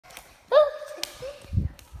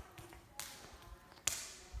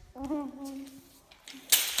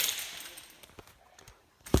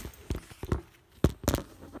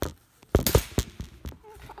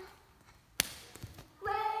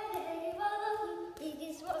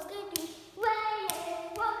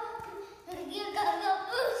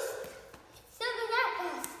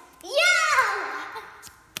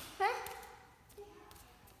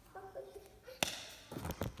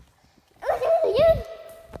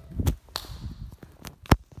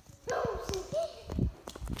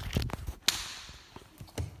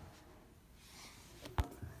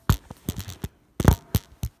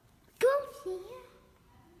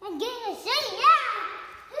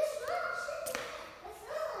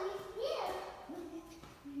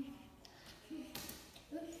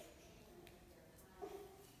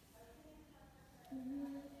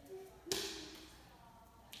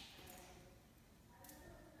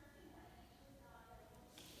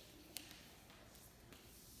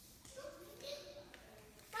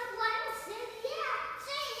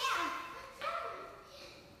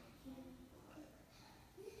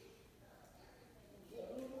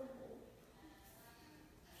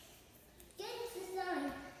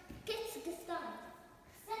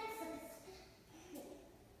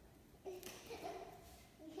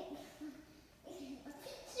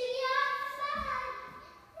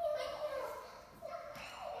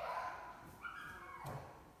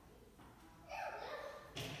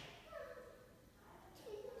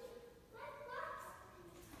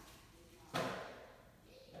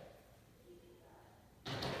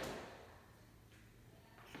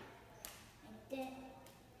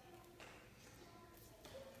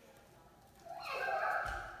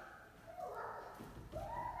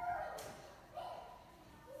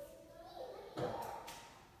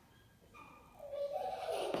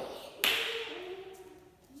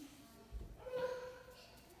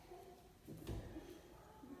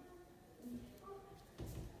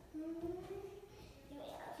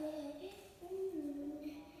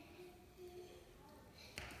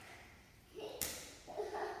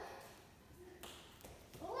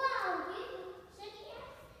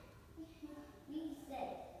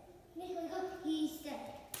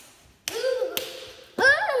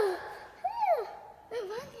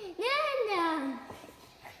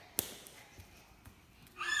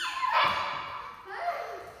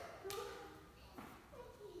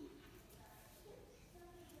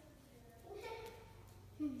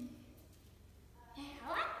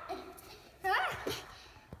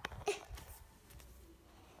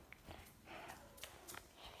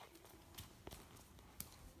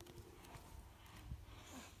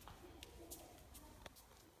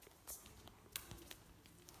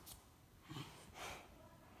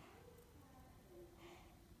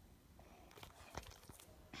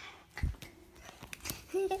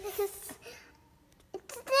It's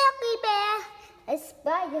Teddy Bear. It's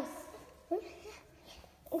spiders.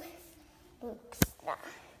 Books.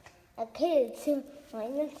 A kid too.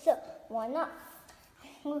 Why not?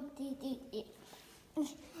 Okay.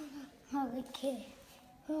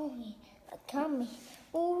 Oh, come me.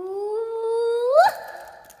 Ooh.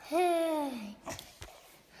 Hey.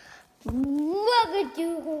 What could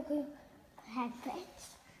you have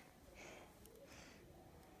pets?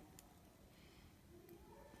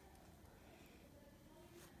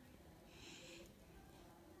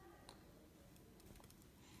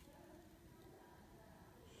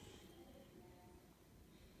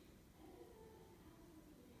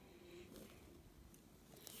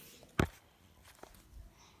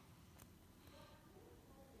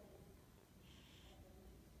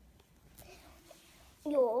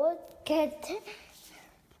 Your cat.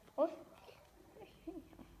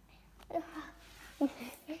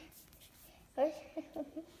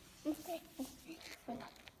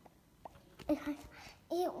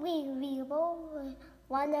 It will be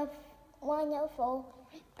wonderful.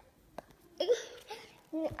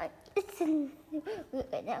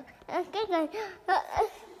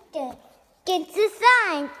 Get the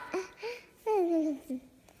sign.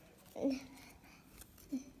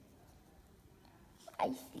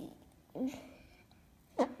 I see.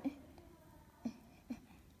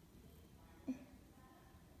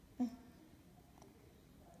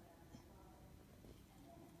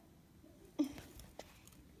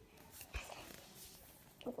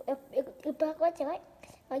 What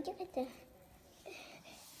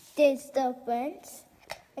disturbance.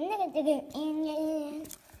 I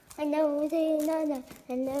know the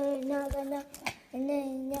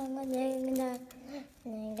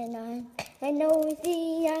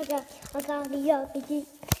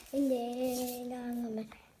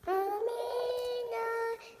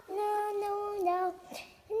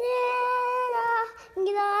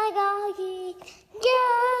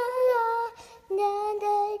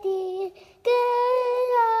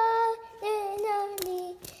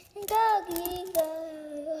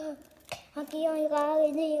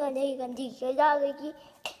내가 네가 나가기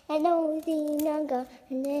I know 나가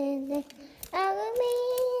나나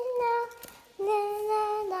아그미나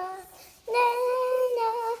나나나 나나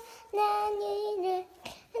나니네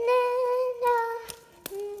나나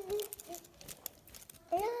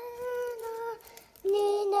나나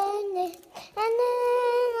니나네 나나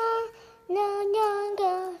나냐가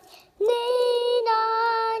니나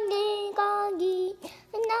니가기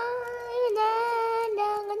나나나나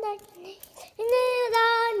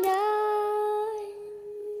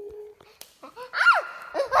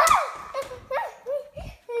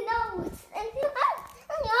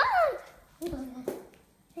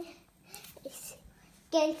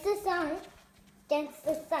Against the sun, against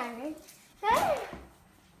the sun.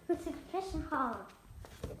 It's a pressure hard.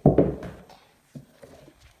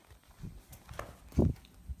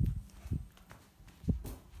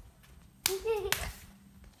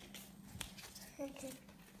 Okay.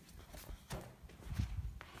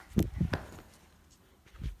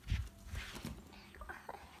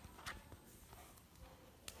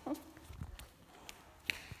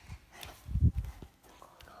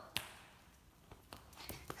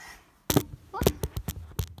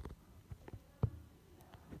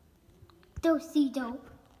 Do-si-do.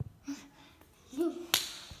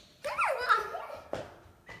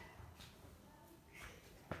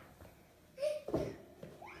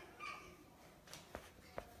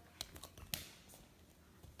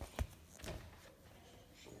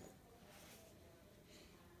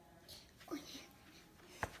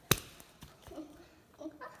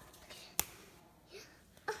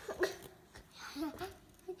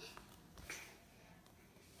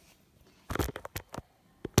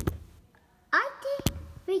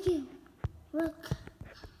 Begin. Look.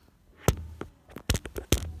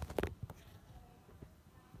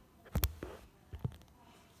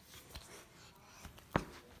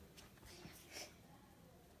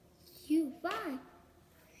 You fine.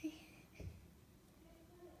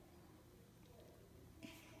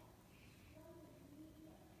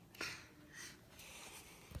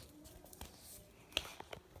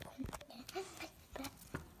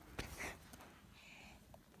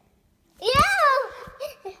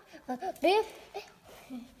 Biff.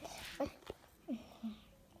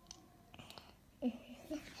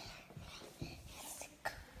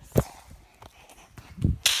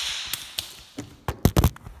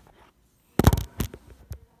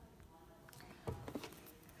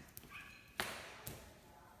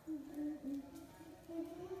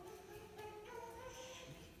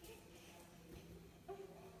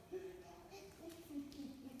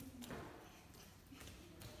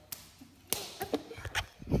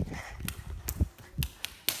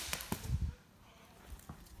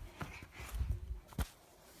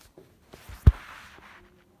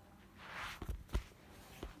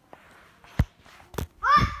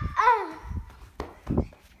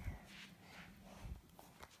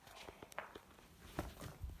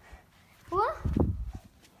 What?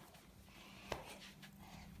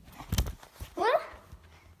 What?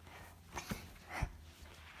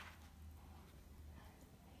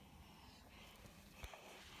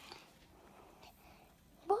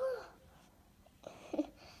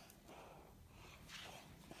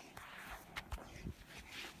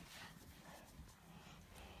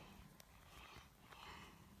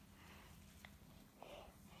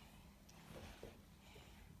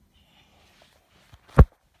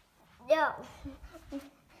 Yeah.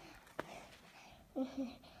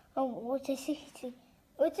 What's a 60?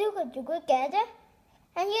 What's a good to go gather?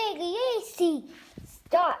 And yeah, see.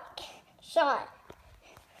 Start. Shot.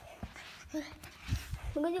 Good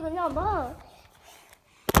to go now, ball.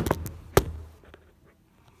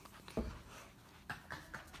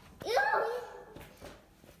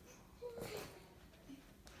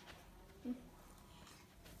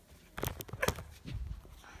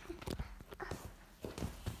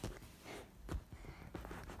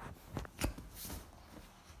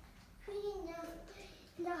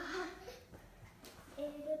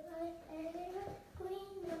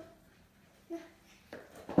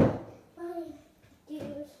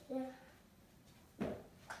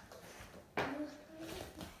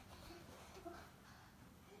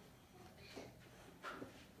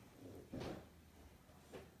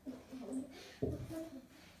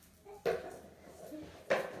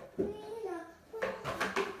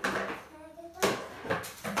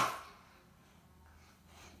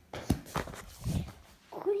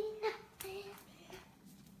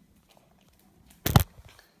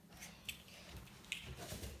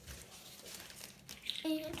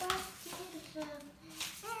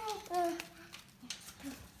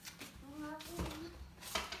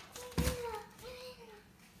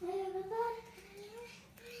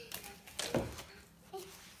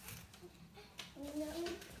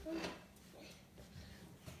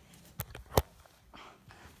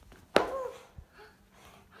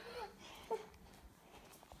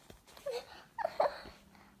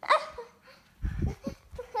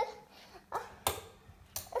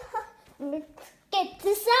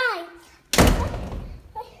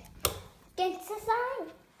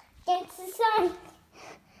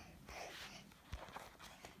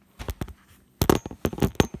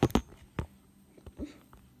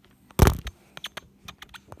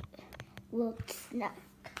 little snack.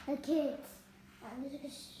 The kids. I'm just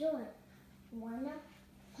gonna show it. Wanna?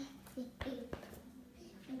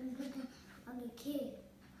 I'm a kid.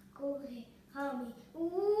 Go ahead. Help me.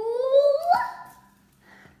 Ooh!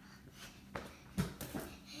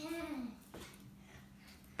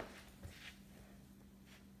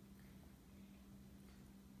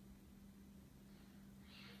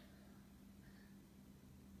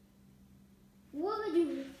 What would you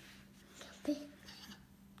do?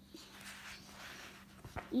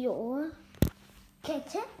 Your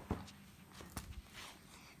ketchup?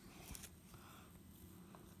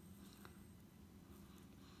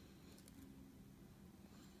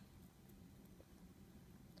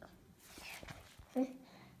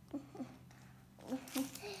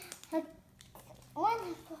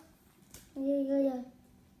 Wonderful. Yeah.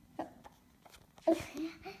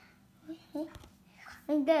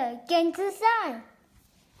 And the cancer sign.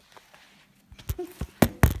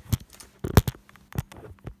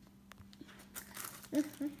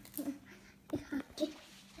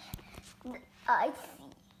 I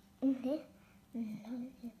see.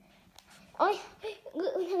 Oh,